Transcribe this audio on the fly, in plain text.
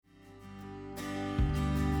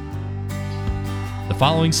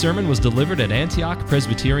following sermon was delivered at Antioch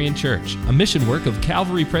Presbyterian Church, a mission work of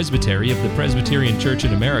Calvary Presbytery of the Presbyterian Church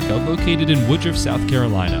in America located in Woodruff, South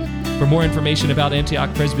Carolina. For more information about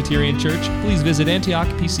Antioch Presbyterian Church, please visit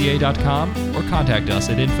antiochpca.com or contact us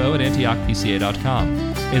at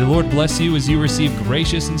info@antiochpca.com. May the Lord bless you as you receive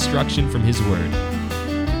gracious instruction from His Word.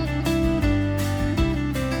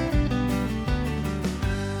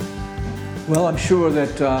 Well, I'm sure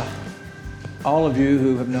that all of you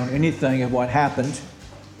who have known anything of what happened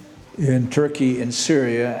in Turkey and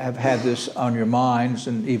Syria have had this on your minds,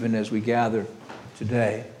 and even as we gather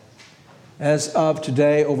today. As of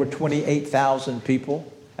today, over 28,000 people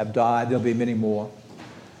have died. There'll be many more.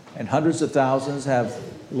 And hundreds of thousands have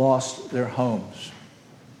lost their homes.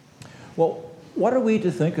 Well, what are we to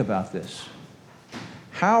think about this?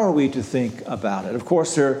 How are we to think about it? Of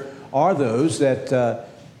course, there are those that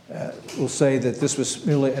will say that this was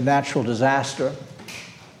merely a natural disaster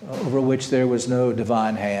over which there was no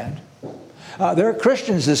divine hand. There are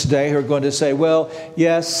Christians this day who are going to say, well,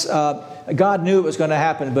 yes, God knew it was going to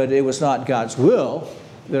happen, but it was not God's will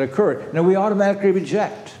that occurred. Now, we automatically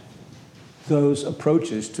reject those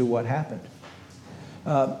approaches to what happened.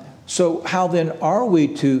 So how then are we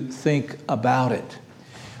to think about it?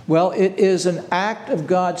 Well, it is an act of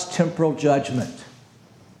God's temporal judgment.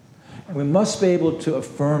 And we must be able to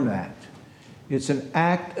affirm that. It's an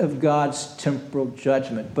act of God's temporal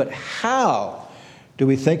judgment. But how do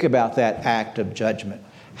we think about that act of judgment?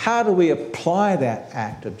 How do we apply that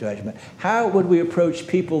act of judgment? How would we approach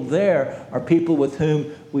people there or people with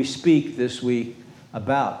whom we speak this week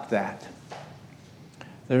about that?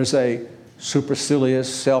 There's a supercilious,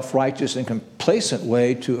 self-righteous, and complacent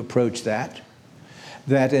way to approach that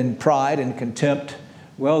in pride and contempt,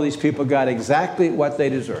 well, these people got exactly what they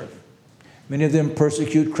deserve. Many of them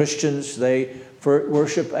persecute Christians. They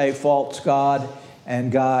worship a false god,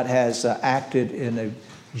 and God has acted in a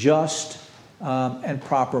just and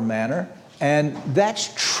proper manner. And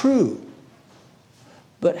that's true.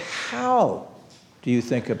 But how do you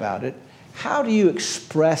think about it? How do you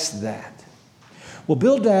express that? Well,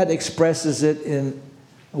 Bildad expresses it in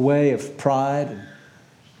a way of pride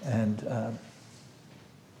and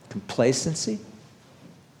complacency.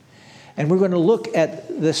 And we're going to look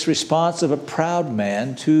at this response of a proud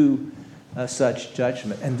man to such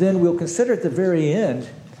judgment. And then we'll consider at the very end,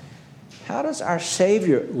 how does our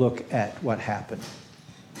Savior look at what happened?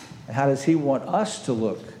 And how does He want us to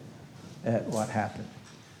look at what happened?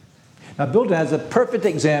 Now, Bildad is a perfect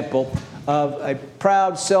example of a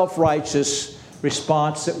proud, self-righteous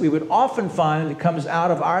response that we would often find that comes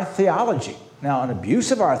out of our theology. Now, an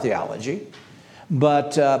abuse of our theology,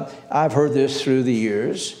 but I've heard this through the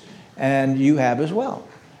years, and you have as well.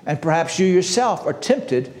 And perhaps you yourself are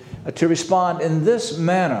tempted to respond in this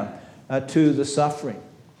manner to the suffering.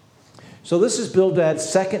 So this is Bildad's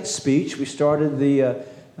second speech. We started the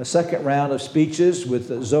second round of speeches with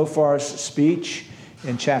Zophar's speech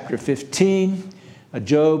in chapter 15.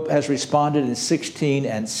 Job has responded in 16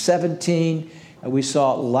 and 17. We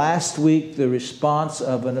saw last week the response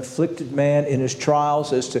of an afflicted man in his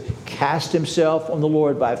trials is to cast himself on the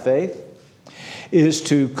Lord by faith, is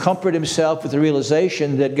to comfort himself with the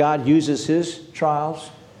realization that God uses his trials,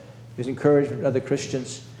 his encouragement of other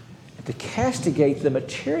Christians, and to castigate the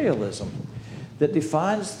materialism that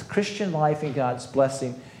defines the Christian life and God's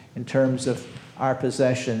blessing in terms of our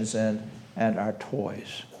possessions and our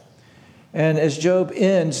toys. And as Job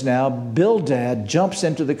ends now, Bildad jumps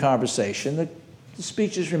into the conversation. The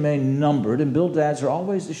speeches remain numbered, and Bildad's are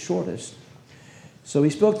always the shortest. So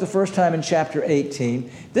he spoke the first time in chapter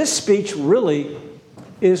 18. This speech really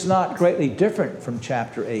is not greatly different from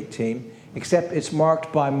chapter 18, except it's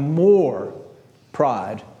marked by more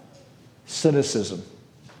pride, cynicism,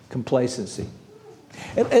 complacency.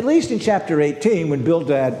 At least in chapter 18, when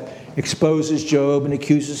Bildad exposes Job and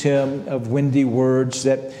accuses him of windy words,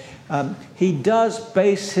 that he does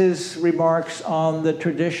base his remarks on the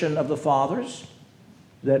tradition of the fathers,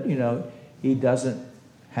 that, he doesn't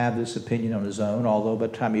have this opinion on his own, although by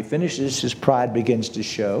the time he finishes, his pride begins to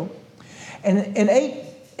show. And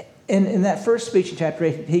in that first speech in chapter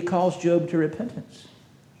 8, he calls Job to repentance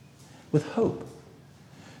with hope.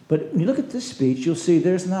 But when you look at this speech, you'll see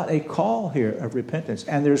there's not a call here of repentance,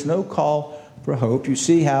 and there's no call for hope. You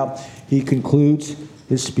see how he concludes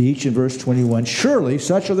his speech in verse 21. Surely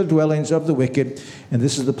such are the dwellings of the wicked, and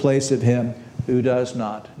this is the place of him who does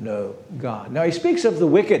not know God. Now he speaks of the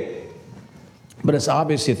wicked, but it's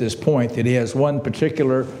obvious at this point that he has one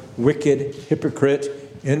particular wicked hypocrite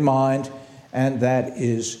in mind, and that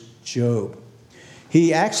is Job.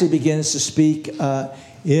 He actually begins to speak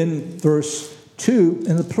in verse 2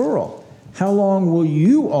 in the plural. How long will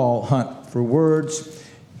you all hunt for words.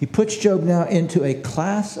 He puts Job now into a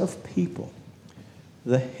class of people,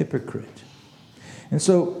 the hypocrite. And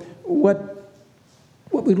so what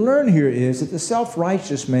we learn here is that the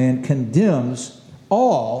self-righteous man condemns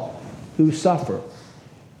all who suffer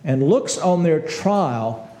and looks on their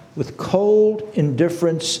trial with cold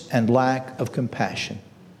indifference and lack of compassion.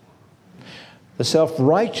 The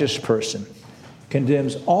self-righteous person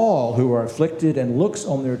condemns all who are afflicted and looks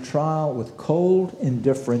on their trial with cold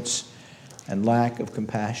indifference and lack of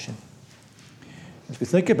compassion. As we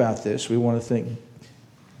think about this, we want to think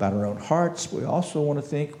about our own hearts. We also want to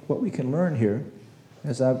think what we can learn here.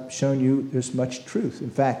 As I've shown you, there's much truth. In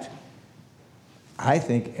fact, I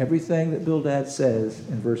think everything that Bildad says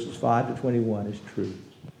in verses 5 to 21 is true,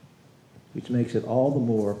 which makes it all the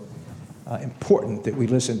more important that we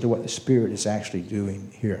listen to what the Spirit is actually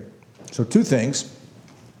doing here. So 2 things: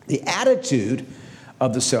 the attitude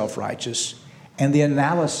of the self-righteous and the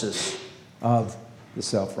analysis of the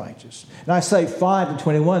self-righteous. And I say 5 to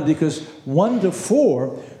 21 because 1 to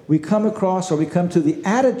 4 we come to the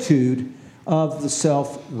attitude of the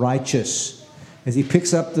self-righteous. As he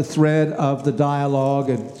picks up the thread of the dialogue,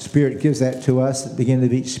 and Spirit gives that to us at the beginning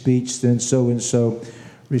of each speech, then so and so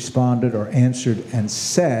responded or answered and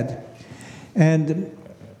said. And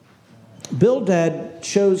Bildad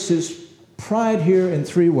shows his pride here in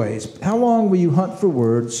 3 ways. How long will you hunt for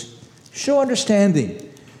words? Show understanding,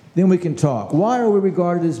 then we can talk. Why are we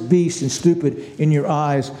regarded as beasts and stupid in your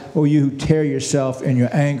eyes, O you who tear yourself in your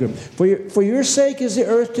anger? For your sake is the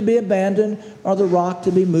earth to be abandoned, or the rock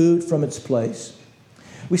to be moved from its place?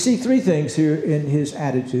 We see 3 things here in his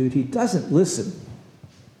attitude. He doesn't listen.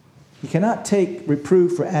 He cannot take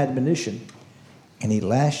reproof for admonition, and he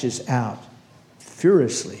lashes out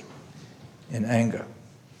furiously in anger.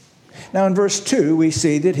 Now in verse 2, we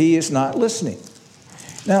see that he is not listening.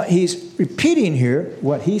 Now, he's repeating here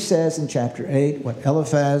what he says in chapter 8, what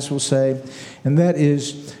Eliphaz will say, and that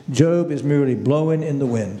is, Job is merely blowing in the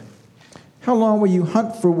wind. How long will you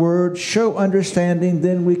hunt for words? Show understanding,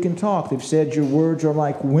 then we can talk. They've said your words are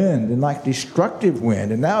like wind and like destructive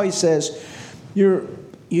wind. And now he says, you're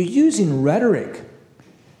using rhetoric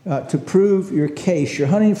to prove your case. You're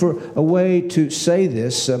hunting for a way to say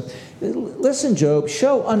this. Listen, Job,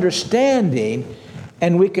 show understanding,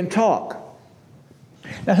 and we can talk.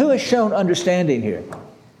 Now, who has shown understanding here?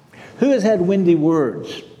 Who has had windy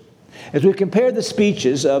words? As we compare the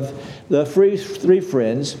speeches of the 3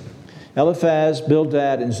 friends, Eliphaz,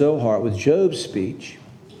 Bildad, and Zohar, with Job's speech,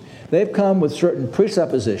 they've come with certain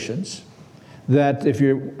presuppositions that if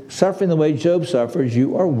you're suffering the way Job suffers,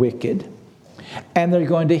 you are wicked, and they're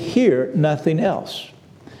going to hear nothing else.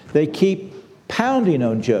 They keep pounding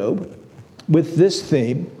on Job with this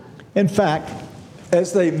theme. In fact,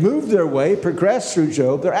 as they move their way, progress through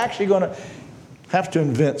Job, they're actually going to have to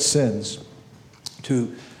invent sins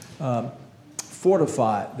to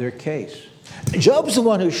fortify their case. Job's the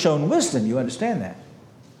one who's shown wisdom. You understand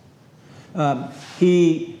that.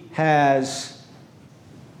 He has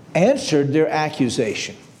answered their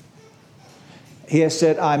accusation. He has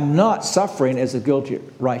said, I'm not suffering as a guilty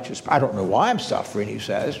righteous. I don't know why I'm suffering, he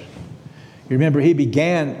says. You remember, he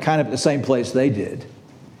began kind of at the same place they did.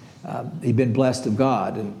 He'd been blessed of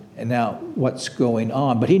God, and now what's going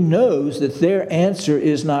on? But he knows that their answer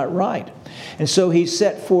is not right. And so he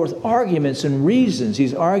set forth arguments and reasons.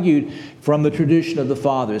 He's argued from the tradition of the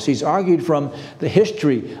fathers. He's argued from the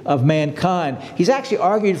history of mankind. He's actually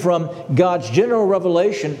argued from God's general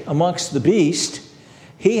revelation amongst the beast.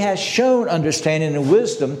 He has shown understanding and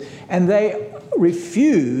wisdom, and they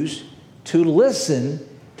refuse to listen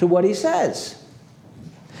to what he says.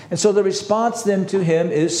 And so the response then to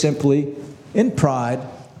him is simply, in pride,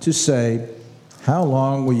 to say, how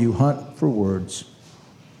long will you hunt for words?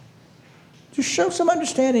 Just show some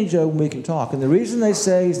understanding, Job, and we can talk. And the reason they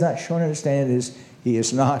say he's not showing understanding is he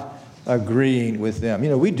is not agreeing with them. You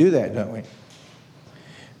know, we do that, don't we?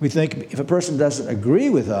 We think if a person doesn't agree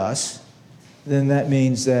with us, then that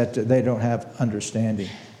means that they don't have understanding.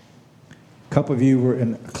 A couple of you were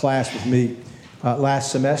in class with me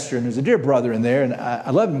last semester, and there's a dear brother in there, and I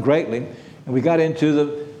love him greatly. And we got into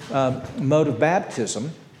the mode of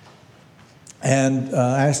baptism, and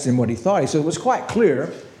I asked him what he thought. He said it was quite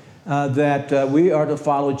clear that we are to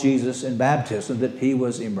follow Jesus in baptism, that he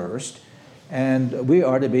was immersed, and we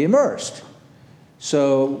are to be immersed.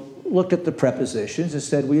 So looked at the prepositions and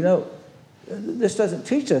said, well, you know, this doesn't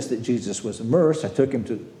teach us that Jesus was immersed. I took him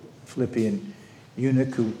to Philippian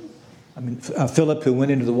eunuch Philip, who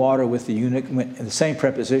went into the water with the eunuch, and the same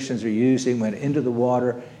prepositions are used. He went into the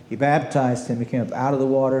water, he baptized him, he came up out of the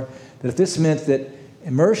water. That if this meant that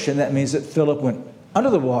immersion, that means that Philip went under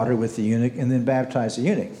the water with the eunuch and then baptized the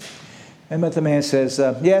eunuch. And but the man says,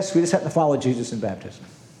 yes, we just have to follow Jesus in baptism.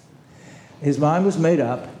 His mind was made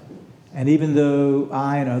up, and even though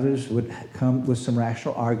I and others would come with some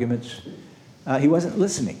rational arguments, he wasn't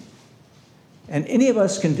listening. And any of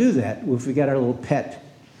us can do that if we got our little pet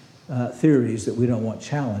theories that we don't want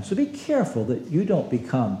challenged. So be careful that you don't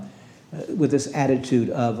become with this attitude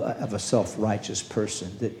of a self-righteous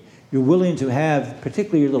person, that you're willing to have,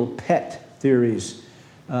 particularly your little pet theories,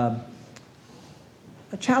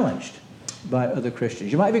 challenged by other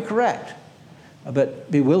Christians. You might be correct, but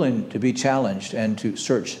be willing to be challenged and to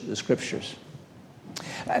search the Scriptures.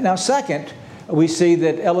 Now, second, we see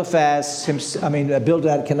that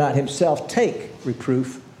Bildad cannot himself take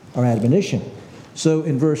reproof or admonition. So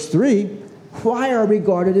in verse 3, why are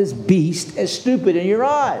regarded as beasts, as stupid in your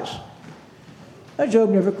eyes? Now, Job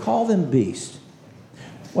never called them beasts.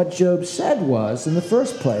 What Job said was, in the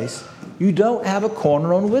first place, you don't have a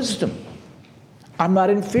corner on wisdom. I'm not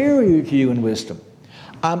inferior to you in wisdom.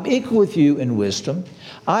 I'm equal with you in wisdom.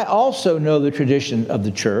 I also know the tradition of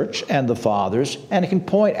the church and the fathers, and I can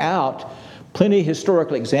point out plenty of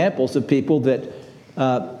historical examples of people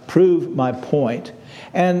that prove my point.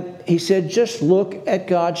 And he said, just look at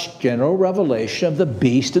God's general revelation of the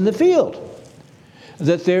beast in the field.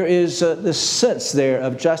 That there is this sense there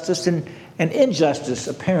of justice and injustice,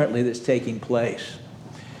 apparently, that's taking place.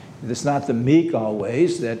 It's not the meek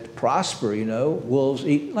always that prosper, wolves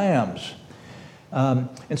eat lambs.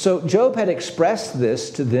 And so Job had expressed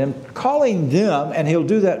this to them, calling them, and he'll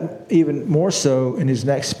do that even more so in his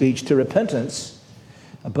next speech, to repentance.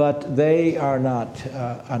 But they are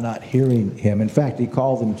not hearing him. In fact, he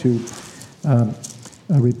called them to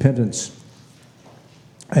repentance.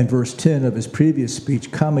 In verse 10 of his previous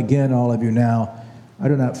speech, come again, all of you now. I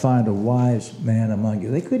do not find a wise man among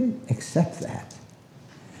you. They couldn't accept that.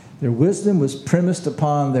 Their wisdom was premised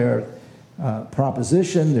upon their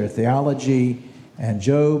proposition, their theology, and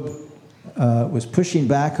Job was pushing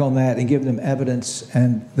back on that and giving them evidence,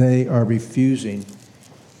 and they are refusing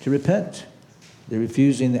to repent. They're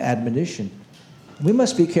refusing the admonition. We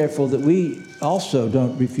must be careful that we also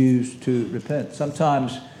don't refuse to repent.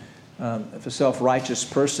 Sometimes if a self-righteous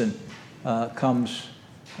person comes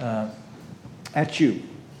at you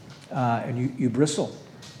and you bristle,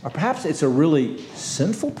 or perhaps it's a really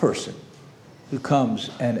sinful person who comes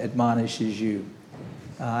and admonishes you.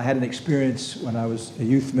 I had an experience when I was a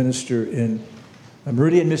youth minister in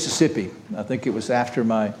Meridian, Mississippi. I think it was after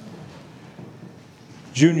my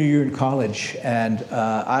junior year in college, and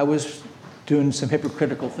I was doing some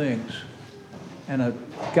hypocritical things. And a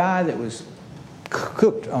guy that was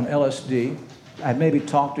cooked on LSD, I'd maybe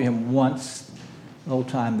talked to him once the whole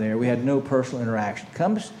time there. We had no personal interaction.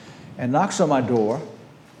 Comes and knocks on my door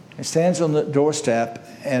and stands on the doorstep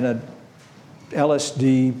in a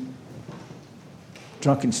LSD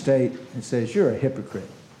drunken state and says, you're a hypocrite.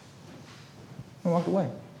 I walked away.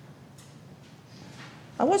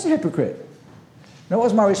 I was a hypocrite. Now, what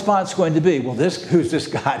was my response going to be? Well, who's this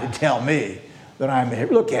guy to tell me that I'm a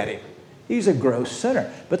hypocrite? Look at him. He's a gross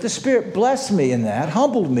sinner. But the Spirit blessed me in that,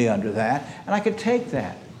 humbled me under that, and I could take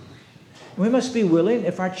that. And we must be willing,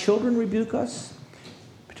 if our children rebuke us,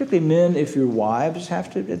 particularly men, if your wives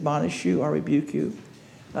have to admonish you or rebuke you,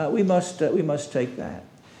 we must take that.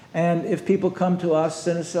 And if people come to us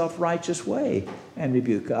in a self-righteous way and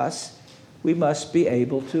rebuke us, we must be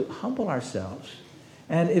able to humble ourselves.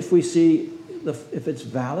 And if we see, if it's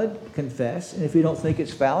valid, confess. And if you don't think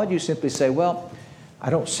it's valid, you simply say, well, I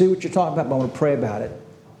don't see what you're talking about, but I'm going to pray about it,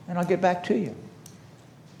 and I'll get back to you.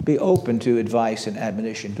 Be open to advice and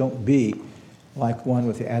admonition. Don't be like one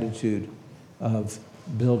with the attitude of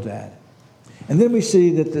Bildad. And then we see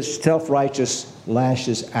that the self-righteous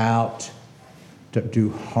lashes out to do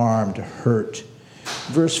harm, to hurt.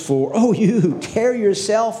 Verse 4, oh, you tear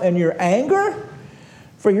yourself in your anger?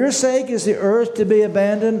 For your sake is the earth to be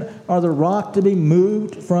abandoned, or the rock to be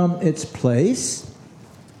moved from its place?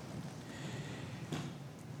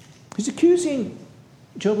 He's accusing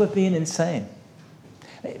Job of being insane.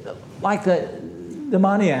 Like the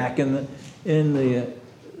maniac in the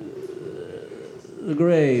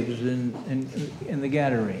graves in the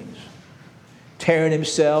Gadarenes. Tearing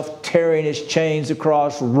himself, tearing his chains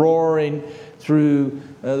across, roaring through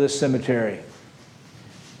the cemetery.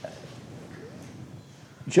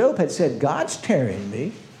 Job had said, God's tearing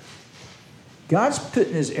me. God's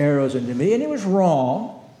putting his arrows into me, and he was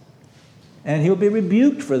wrong. And he'll be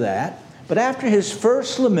rebuked for that. But after his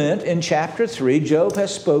first lament in chapter 3, Job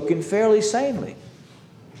has spoken fairly sanely.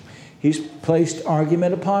 He's placed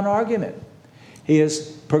argument upon argument. He has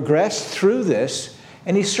progressed through this,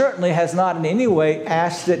 and he certainly has not in any way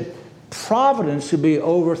asked that providence to be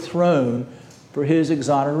overthrown for his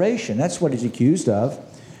exoneration. That's what he's accused of.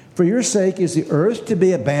 For your sake is the earth to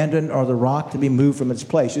be abandoned or the rock to be moved from its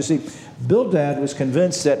place. You see, Bildad was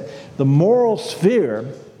convinced that the moral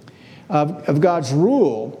sphere of God's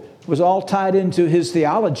rule was all tied into his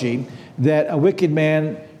theology that a wicked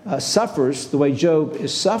man suffers the way Job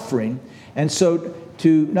is suffering. And so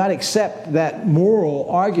to not accept that moral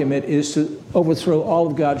argument is to overthrow all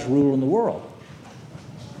of God's rule in the world.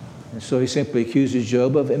 And so he simply accuses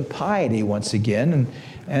Job of impiety once again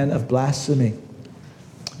and of blasphemy.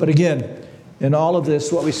 But again, in all of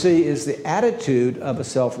this, what we see is the attitude of a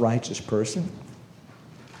self-righteous person,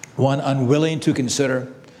 one unwilling to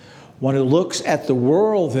consider, one who looks at the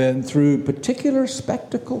world then through particular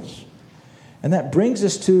spectacles. And that brings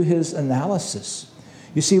us to his analysis.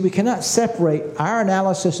 You see, we cannot separate our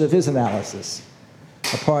analysis of his analysis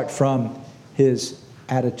apart from his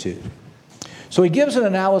attitude. So he gives an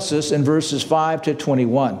analysis in verses 5 to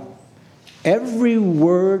 21. Every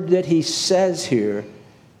word that he says here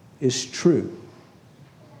is true.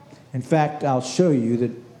 In fact, I'll show you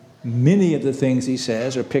that many of the things he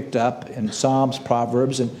says are picked up in Psalms,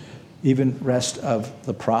 Proverbs, and even rest of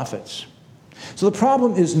the prophets. So the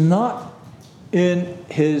problem is not in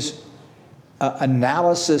his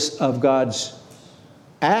analysis of God's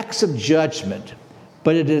acts of judgment,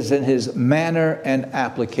 but it is in his manner and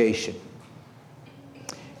application.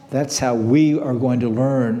 That's how we are going to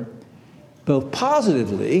learn both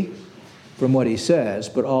positively from what he says,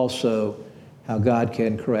 but also how God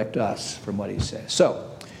can correct us from what he says. So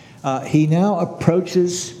he now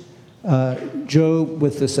approaches Job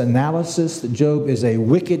with this analysis that Job is a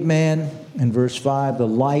wicked man. In verse 5, the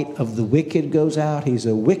light of the wicked goes out. He's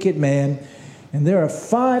a wicked man. And there are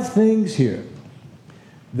 5 things here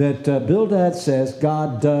that Bildad says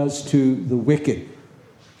God does to the wicked.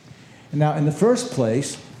 Now, in the first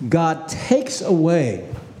place, God takes away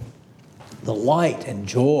the light and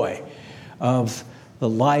joy of the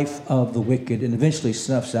life of the wicked and eventually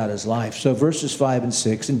snuffs out his life. So verses 5 and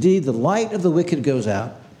 6, indeed, the light of the wicked goes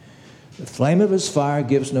out. The flame of his fire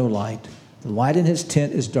gives no light. The light in his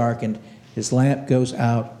tent is darkened. His lamp goes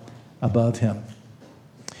out above him.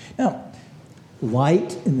 Now,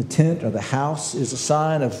 light in the tent or the house is a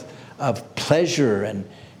sign of pleasure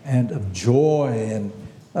and of joy and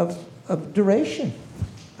of duration.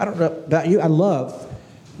 I don't know about you. I love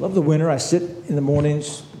the winter. I sit in the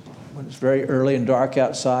mornings when it's very early and dark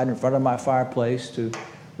outside in front of my fireplace to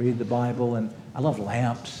read the Bible. And I love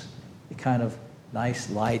lamps, the kind of nice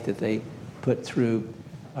light that they put through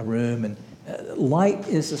a room. And light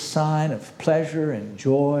is a sign of pleasure and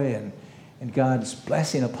joy and God's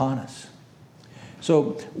blessing upon us.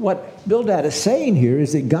 So what Bildad is saying here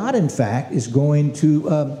is that God, in fact, is going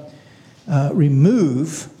to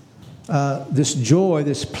remove this joy,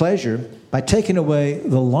 this pleasure, by taking away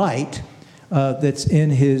the light that's in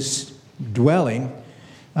his dwelling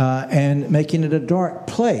and making it a dark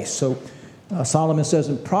place. So Solomon says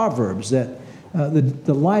in Proverbs that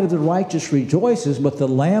the light of the righteous rejoices, but the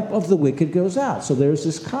lamp of the wicked goes out. So there's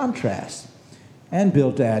this contrast. And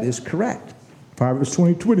Bildad is correct. Proverbs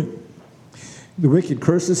 20:20. The wicked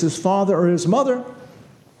curses his father or his mother.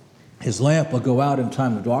 His lamp will go out in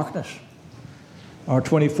time of darkness. Or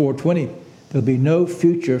 24:20. There'll be no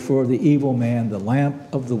future for the evil man. The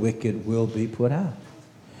lamp of the wicked will be put out.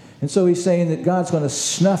 And so he's saying that God's going to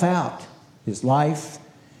snuff out his life,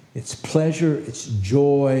 its pleasure, its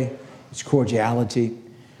joy, its cordiality.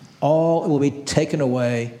 All will be taken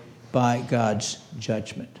away by God's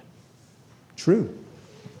judgment. True.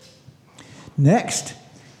 Next,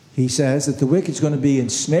 he says that the wicked is going to be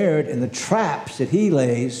ensnared in the traps that he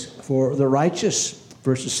lays for the righteous.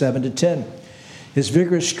 Verses 7 to 10. His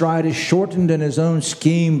vigorous stride is shortened and his own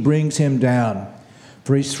scheme brings him down.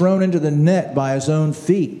 For he's thrown into the net by his own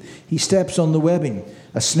feet. He steps on the webbing.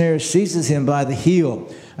 A snare seizes him by the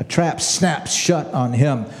heel. A trap snaps shut on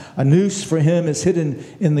him. A noose for him is hidden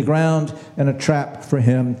in the ground and a trap for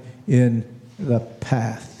him in the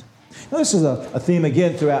path. Now, this is a theme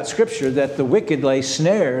again throughout Scripture that the wicked lay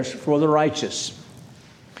snares for the righteous.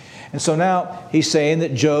 And so now he's saying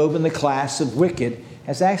that Job and the class of wicked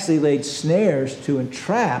has actually laid snares to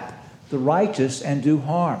entrap the righteous and do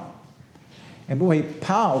harm. And boy, he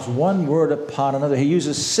piles one word upon another. He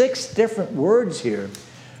uses 6 different words here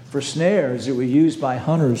for snares that were used by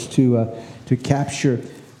hunters to capture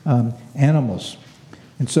animals.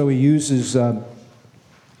 And so he uses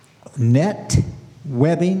net,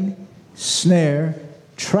 webbing, snare,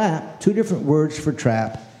 trap, 2 different words for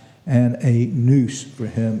trap, and a noose for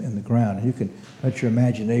him in the ground. And you can let your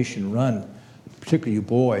imagination run, particularly you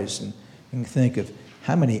boys, and you can think of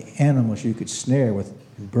how many animals you could snare with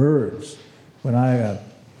birds. When I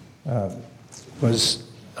was,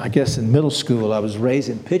 I guess, in middle school, I was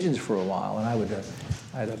raising pigeons for a while, and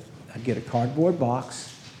I'd get a cardboard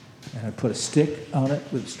box, and I'd put a stick on it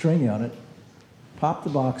with a string on it, pop the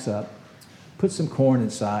box up, put some corn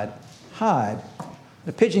inside, hide.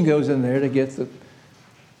 The pigeon goes in there to get the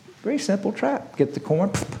very simple trap. Get the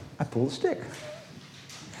corn, I pull the stick.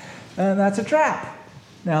 And that's a trap.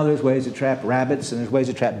 Now there's ways to trap rabbits, and there's ways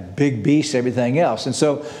to trap big beasts, everything else. And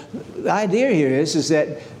so the idea here is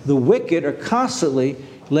that the wicked are constantly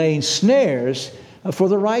laying snares for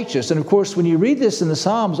the righteous. And of course, when you read this in the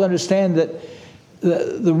Psalms, understand that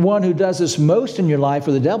the one who does this most in your life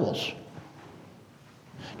are the devils.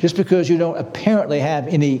 Just because you don't apparently have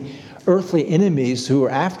any earthly enemies who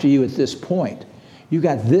are after you at this point, you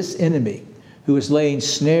got this enemy who is laying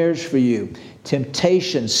snares for you,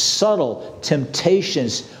 temptations, subtle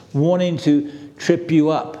temptations, wanting to trip you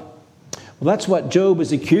up. Well, that's what Job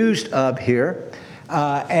is accused of here.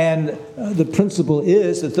 And the principle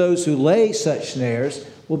is that those who lay such snares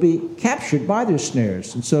will be captured by their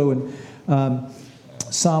snares. And so in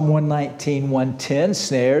Psalm 119, 110,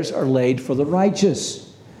 snares are laid for the righteous.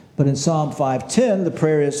 But in Psalm 5:10, the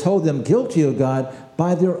prayer is, hold them guilty, O God,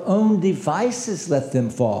 by their own devices let them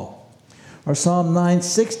fall. Or Psalm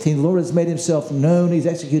 9:16, the Lord has made himself known. He's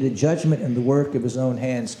executed judgment in the work of his own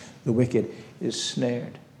hands. The wicked is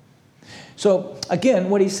snared. So again,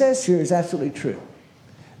 what he says here is absolutely true.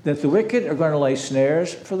 That the wicked are going to lay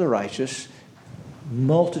snares for the righteous,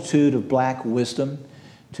 multitude of black wisdom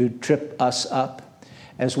to trip us up,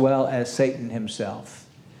 as well as Satan himself.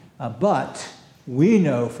 But we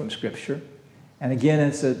know from Scripture, and again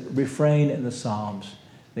it's a refrain in the Psalms,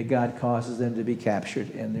 that God causes them to be captured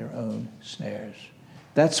in their own snares.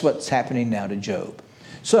 That's what's happening now to Job.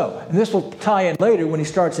 So, and this will tie in later when he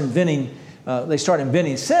starts inventing, they start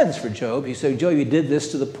inventing sins for Job. He said, Job, you did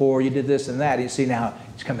this to the poor, you did this and that. You see now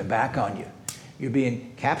it's coming back on you. You're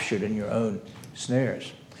being captured in your own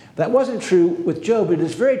snares. That wasn't true with Job. It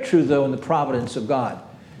is very true, though, in the providence of God.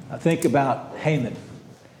 Think about Haman,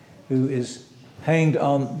 who is hanged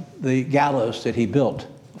on the gallows that he built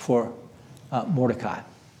for Mordecai.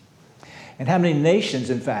 And how many nations,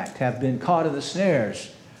 in fact, have been caught in the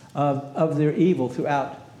snares of their evil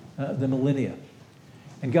throughout the millennia.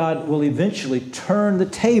 And God will eventually turn the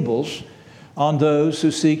tables on those who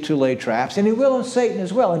seek to lay traps, and he will on Satan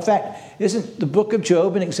as well. In fact, isn't the book of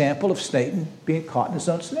Job an example of Satan being caught in his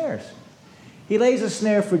own snares? He lays a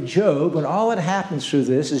snare for Job, and all that happens through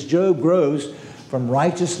this is Job grows from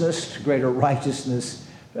righteousness to greater righteousness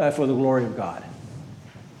for the glory of God.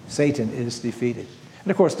 Satan is defeated. And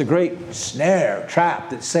of course, the great snare, trap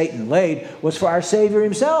that Satan laid was for our Savior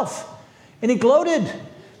himself. And he gloated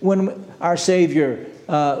when our Savior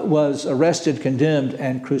was arrested, condemned,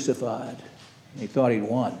 and crucified. He thought he'd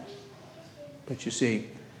won. But you see,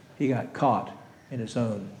 he got caught in his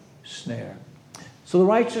own snare. So the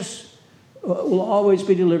righteous will always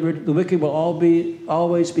be delivered. The wicked will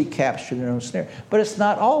always be captured in their own snare. But it's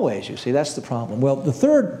not always, you see. That's the problem. Well, the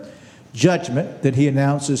third judgment that he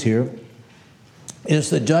announces here is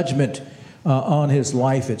the judgment on his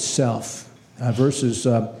life itself. Verses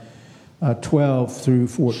 12 through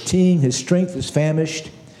 14. His strength is famished.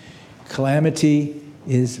 Calamity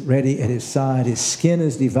is ready at his side. His skin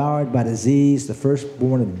is devoured by disease. The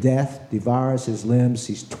firstborn of death devours his limbs.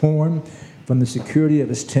 He's torn from the security of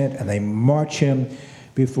his tent, and they march him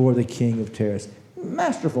before the king of terrors.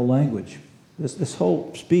 Masterful language. This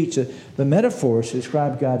whole speech, the metaphors to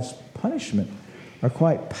describe God's punishment are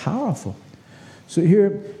quite powerful. So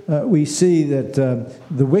here we see that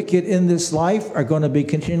the wicked in this life are going to be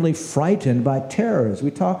continually frightened by terrors. We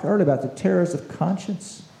talked earlier about the terrors of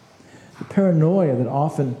conscience, the paranoia that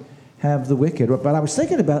often have the wicked. But I was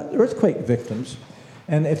thinking about earthquake victims.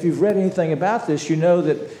 And if you've read anything about this, you know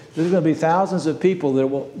that there's going to be thousands of people that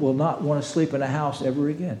will not want to sleep in a house ever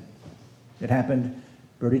again. It happened,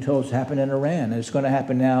 Bertie told us, it happened in Iran. And it's going to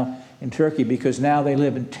happen now in Turkey because now they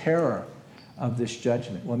live in terror of this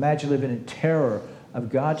judgment. Well, imagine living in terror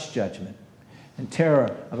of God's judgment, and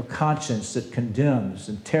terror of a conscience that condemns,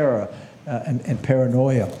 and terror and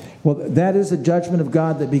paranoia. Well, that is the judgment of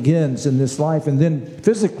God that begins in this life. And then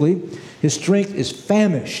physically, his strength is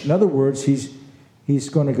famished. In other words, he's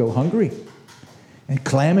going to go hungry, and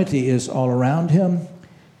calamity is all around him.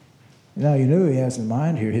 Now, you know who he has in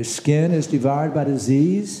mind here. His skin is devoured by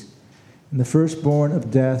disease, and the firstborn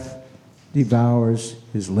of death devours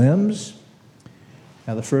his limbs.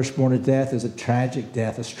 Now, the firstborn of death is a tragic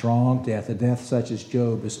death, a strong death, a death such as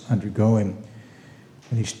Job is undergoing.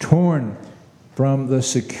 And he's torn from the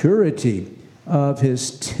security of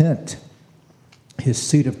his tent, his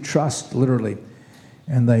seat of trust, literally,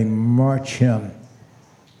 and they march him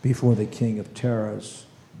before the king of terrors,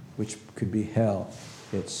 which could be hell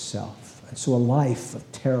itself. And so a life of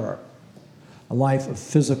terror, a life of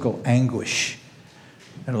physical anguish,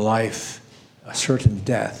 and a certain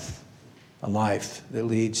death, a life that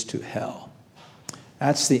leads to hell.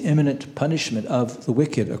 That's the imminent punishment of the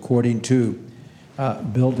wicked, according to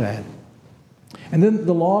Bildad. And then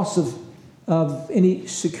the loss of any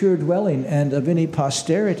secure dwelling and of any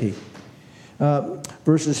posterity.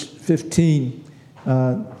 Verses 15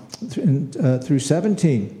 through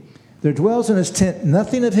 17. There dwells in his tent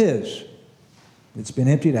nothing of his. It's been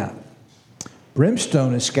emptied out.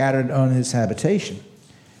 Brimstone is scattered on his habitation.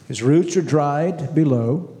 His roots are dried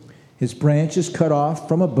below. His branches cut off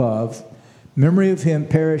from above. Memory of him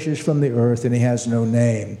perishes from the earth, and he has no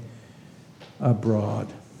name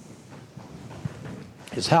abroad.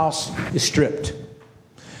 His house is stripped.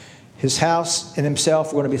 His house and himself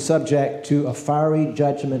are going to be subject to a fiery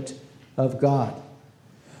judgment of God.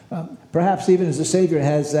 Perhaps even as the Savior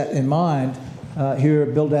has that in mind, here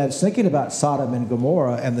Bildad's thinking about Sodom and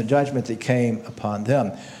Gomorrah and the judgment that came upon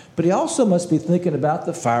them. But he also must be thinking about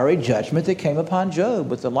the fiery judgment that came upon Job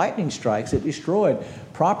with the lightning strikes that destroyed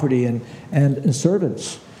property and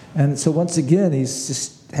servants. And so once again, he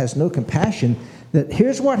just has no compassion that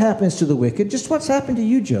here's what happens to the wicked, just what's happened to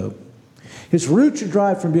you, Job. His roots are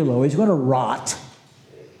dried from below. He's going to rot.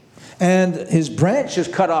 And his branch is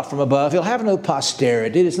cut off from above. He'll have no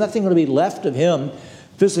posterity. There's nothing going to be left of him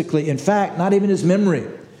physically. In fact, not even his memory.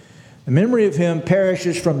 The memory of him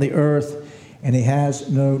perishes from the earth, and he has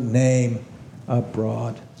no name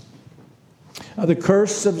abroad. The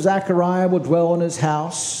curse of Zechariah will dwell in his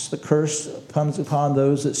house. The curse comes upon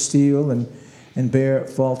those that steal and bear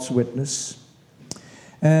false witness.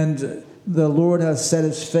 And the Lord has set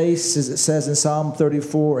his face, as it says in Psalm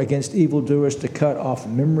 34, against evildoers to cut off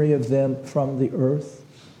memory of them from the earth.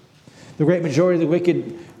 The great majority of the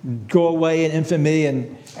wicked go away in infamy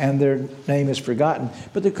and their name is forgotten.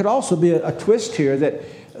 But there could also be a twist here that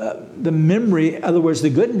the memory, in other words,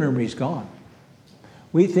 the good memory is gone.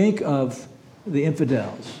 We think of the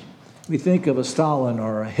infidels. We think of a Stalin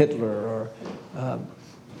or a Hitler or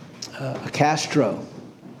a Castro.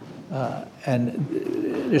 And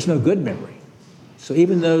there's no good memory. So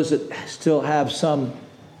even those that still have some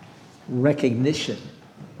recognition,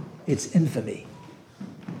 it's infamy.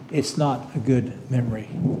 It's not a good memory.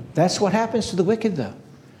 That's what happens to the wicked, though.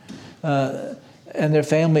 And their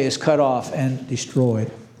family is cut off and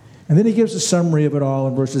destroyed. And then he gives a summary of it all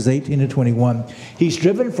in verses 18 to 21. He's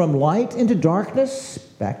driven from light into darkness,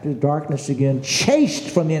 back to darkness again, chased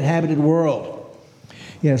from the inhabited world.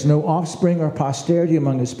 He has no offspring or posterity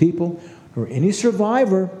among his people, or any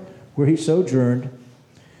survivor where he sojourned.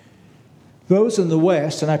 Those in the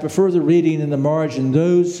West, and I prefer the reading in the margin,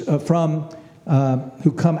 those who come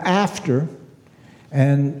after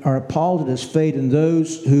and are appalled at his fate, and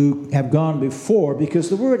those who have gone before, because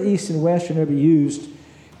the word east and west are never used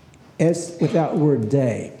as without the word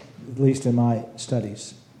day, at least in my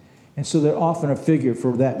studies. And so they're often a figure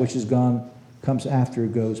for that which is gone, comes after,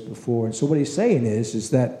 goes before. And so what he's saying is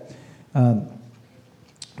that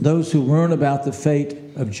those who learn about the fate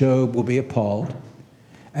of Job will be appalled.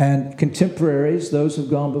 And contemporaries, those who've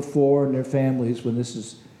gone before and their families, when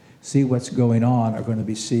see what's going on, are going to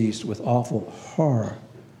be seized with awful horror.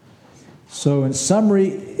 So in summary,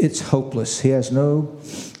 it's hopeless. He has no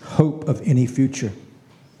hope of any future.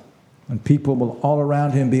 And people will all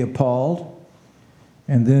around him be appalled.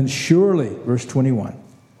 And then surely, verse 21,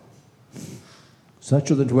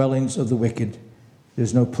 such are the dwellings of the wicked.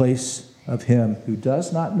 There's no place of him who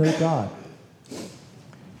does not know God.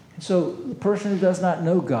 So the person who does not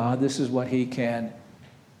know God, this is what he can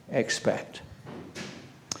expect.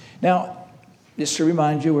 Now, just to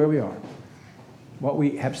remind you where we are, what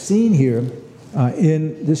we have seen here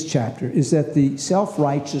in this chapter is that the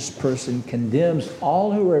self-righteous person condemns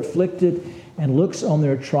all who are afflicted and looks on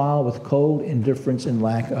their trial with cold indifference and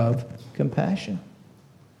lack of compassion.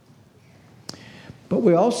 But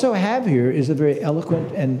we also have here is a very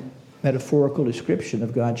eloquent and metaphorical description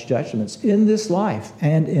of God's judgments in this life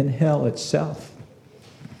and in hell itself.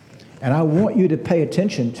 And I want you to pay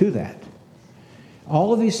attention to that.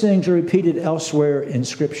 All of these things are repeated elsewhere in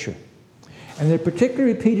Scripture. And they're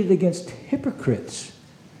particularly repeated against hypocrites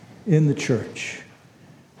in the church.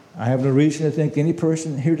 I have no reason to think any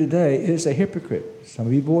person here today is a hypocrite. Some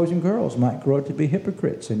of you boys and girls might grow up to be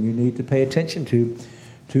hypocrites, and you need to pay attention to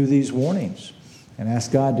these warnings and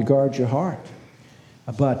ask God to guard your heart.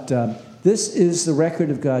 But this is the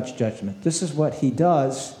record of God's judgment. This is what he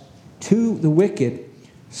does to the wicked,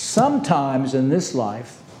 sometimes in this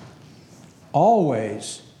life,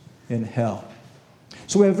 always in hell.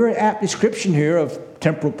 So we have a very apt description here of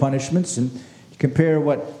temporal punishments, and you compare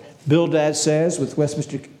what Bildad says with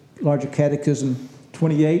Westminster Larger Catechism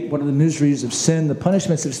 28. What are the miseries of sin? The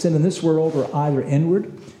punishments of sin in this world are either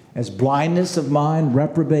inward, as blindness of mind,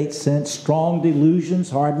 reprobate sense, strong delusions,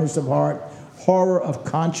 hardness of heart, horror of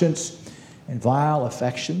conscience, and vile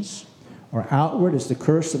affections, or outward as the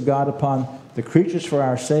curse of God upon the creatures for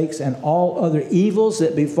our sakes, and all other evils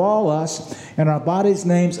that befall us, and our bodies'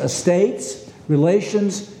 names, estates,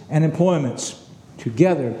 relations, and employments,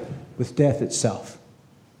 together with death itself.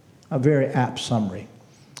 A very apt summary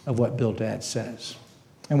of what Bildad says.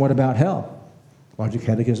 And what about hell? Larger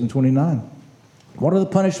Catechism 29. What are the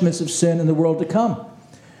punishments of sin in the world to come?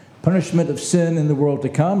 Punishment of sin in the world to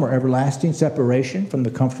come are everlasting separation from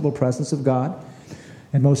the comfortable presence of God,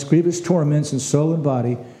 and most grievous torments in soul and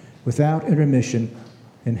body without intermission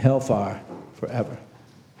in hellfire forever.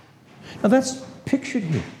 Now that's pictured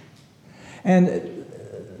here. And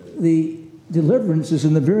the deliverance is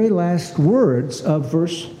in the very last words of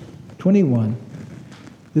verse 21.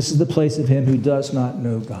 This is the place of him who does not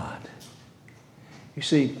know God. You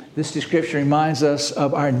see, this description reminds us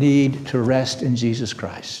of our need to rest in Jesus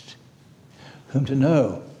Christ, whom to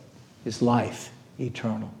know is life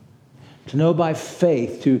eternal. To know by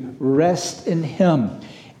faith, to rest in him,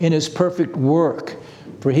 in his perfect work.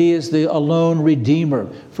 For he is the alone Redeemer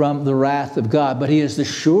from the wrath of God, but he is the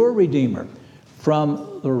sure Redeemer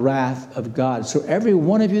from the wrath of God. So every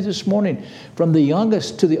one of you this morning, from the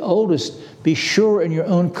youngest to the oldest, be sure in your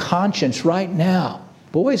own conscience right now,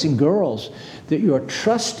 boys and girls, that you are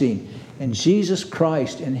trusting in Jesus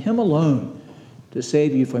Christ and him alone to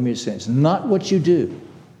save you from your sins. Not what you do,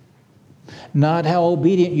 not how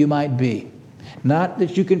obedient you might be, not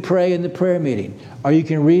that you can pray in the prayer meeting or you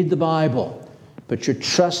can read the Bible, but you're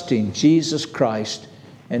trusting Jesus Christ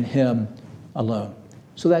and him alone.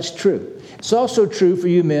 So that's true. It's also true for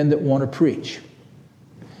you men that want to preach.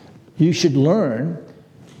 You should learn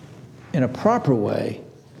in a proper way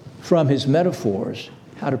from his metaphors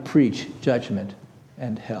how to preach judgment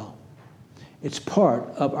and hell. It's part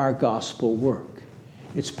of our gospel work.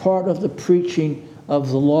 It's part of the preaching of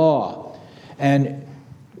the law. And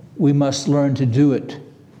we must learn to do it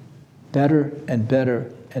better and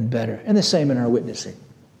better and better. And the same in our witnessing.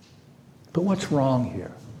 But what's wrong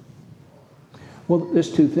here? Well, there's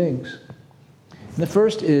two things. The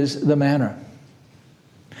first is the manner.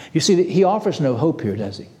 You see, he offers no hope here,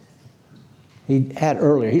 does he? He had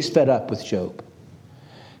earlier. He's fed up with Job.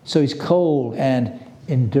 So he's cold and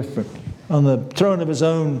indifferent. On the throne of his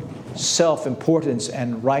own self-importance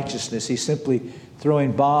and righteousness, he's simply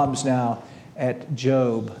throwing bombs now at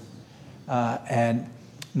Job and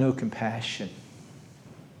no compassion.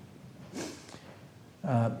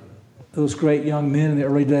 Those great young men in the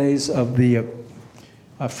early days of the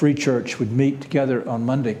Free Church would meet together on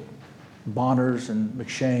Monday, Bonners and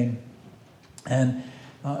McShane. And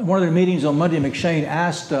in one of their meetings on Monday, McShane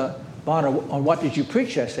asked Bonner, on what did you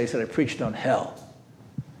preach yesterday? He said, I preached on hell.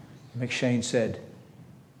 McShane said,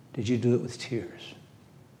 did you do it with tears?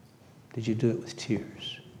 Did you do it with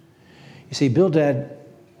tears? You see, Bildad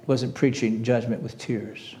wasn't preaching judgment with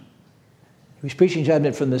tears. He was preaching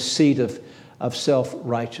judgment from the seat of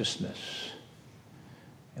self-righteousness.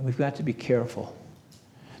 And we've got to be careful.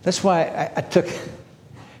 That's why I took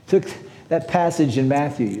that passage in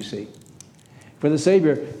Matthew, you see. For the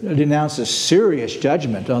Savior denounced a serious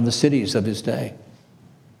judgment on the cities of his day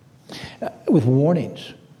with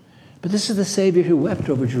warnings. But this is the Savior who wept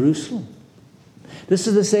over Jerusalem. This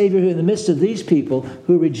is the Savior who, in the midst of these people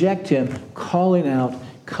who reject him, calling out,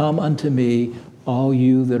 come unto me, all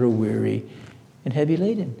you that are weary and heavy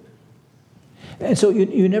laden. And so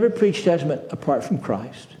you never preach judgment apart from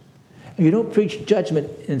Christ. And you don't preach judgment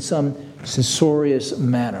in some censorious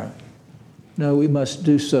manner. No, we must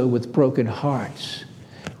do so with broken hearts,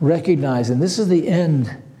 recognizing this is the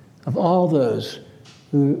end of all those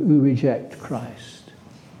who reject Christ.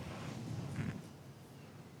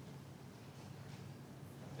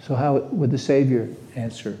 So how would the Savior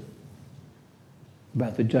answer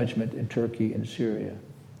about the judgment in Turkey and Syria?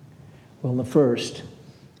 Well, the first,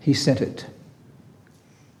 he sent it.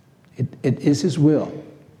 It is his will.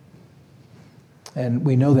 And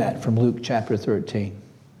we know that from Luke chapter 13.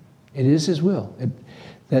 It is his will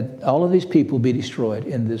that all of these people be destroyed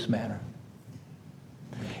in this manner.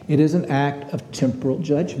 It is an act of temporal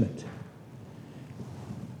judgment.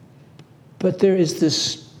 But there is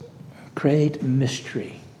this great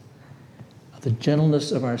mystery of the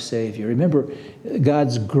gentleness of our Savior. Remember,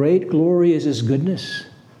 God's great glory is his goodness.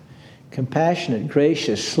 Compassionate,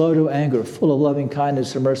 gracious, slow to anger, full of loving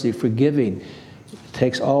kindness and mercy, forgiving. It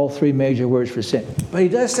takes all three major words for sin. But he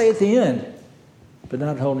does say at the end, but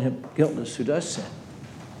not holding him guiltless who does sin.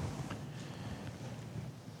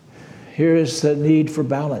 Here is the need for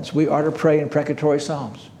balance. We are to pray in precatory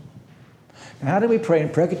psalms. And how do we pray in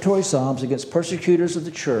precatory psalms against persecutors of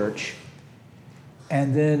the church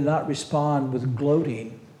and then not respond with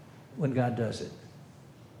gloating when God does it?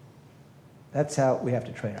 That's how we have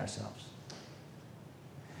to train ourselves.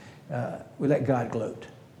 We let God gloat.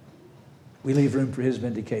 We leave room for his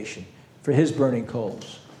vindication, for his burning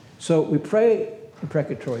coals. So we pray in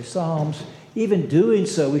precatory psalms. Even doing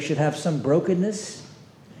so, we should have some brokenness,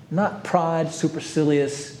 not pride,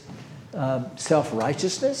 supercilious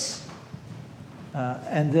self-righteousness.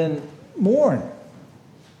 And then mourn.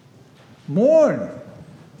 Mourn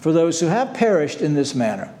for those who have perished in this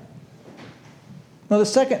manner. Now, the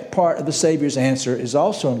second part of the Savior's answer is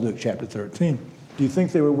also in Luke chapter 13. Do you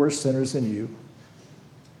think they were worse sinners than you?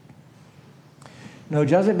 No,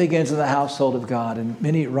 judgment begins in the household of God, and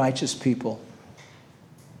many righteous people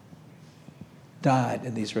died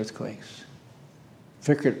in these earthquakes.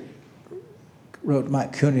 Fickert wrote,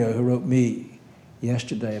 Mike Cuneo, who wrote me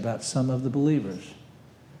yesterday about some of the believers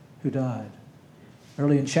who died.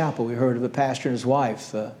 Early in chapel, we heard of a pastor and his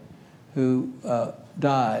wife who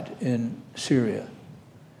died in Syria.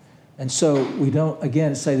 And so we don't,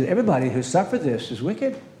 again, say that everybody who suffered this is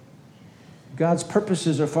wicked. God's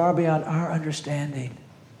purposes are far beyond our understanding.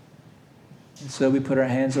 And so we put our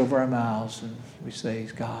hands over our mouths and we say,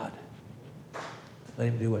 God, let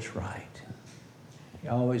him do what's right. He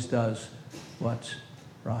always does what's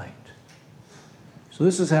right. So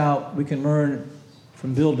this is how we can learn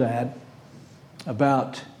from Bildad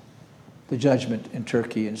about the judgment in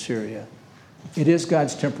Turkey and Syria. It is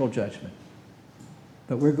God's temporal judgment,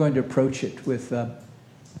 but we're going to approach it with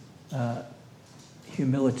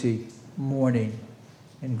humility, mourning,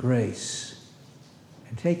 and grace.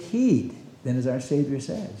 And take heed, then, as our Savior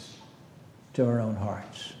says, to our own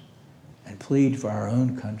hearts, and plead for our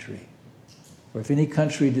own country. For if any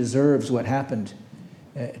country deserves what happened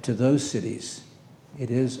to those cities, it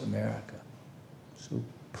is America. So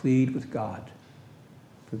plead with God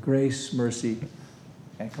for grace, mercy,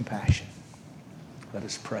 and compassion. Let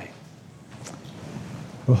us pray.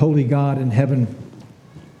 Oh, holy God in heaven,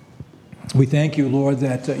 we thank you, Lord,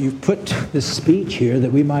 that you've put this speech here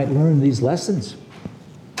that we might learn these lessons.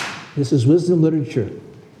 This is wisdom literature,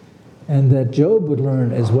 and that Job would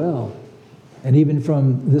learn as well. And even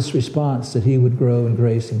from this response that he would grow in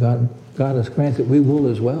grace, and God has granted we will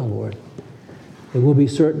as well, Lord. That we'll be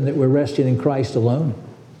certain that we're resting in Christ alone,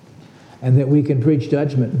 and that we can preach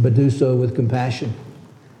judgment, but do so with compassion.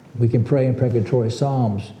 We can pray in precatory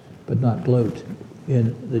psalms, but not gloat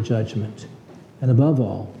in the judgment. And above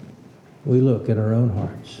all, we look at our own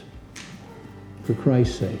hearts. For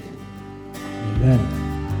Christ's sake, amen.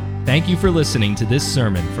 Thank you for listening to this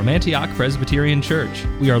sermon from Antioch Presbyterian Church.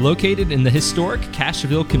 We are located in the historic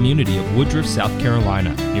Cashville community of Woodruff, South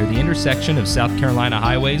Carolina, near the intersection of South Carolina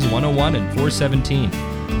Highways 101 and 417.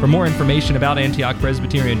 For more information about Antioch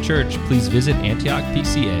Presbyterian Church, please visit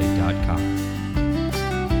antiochpca.com.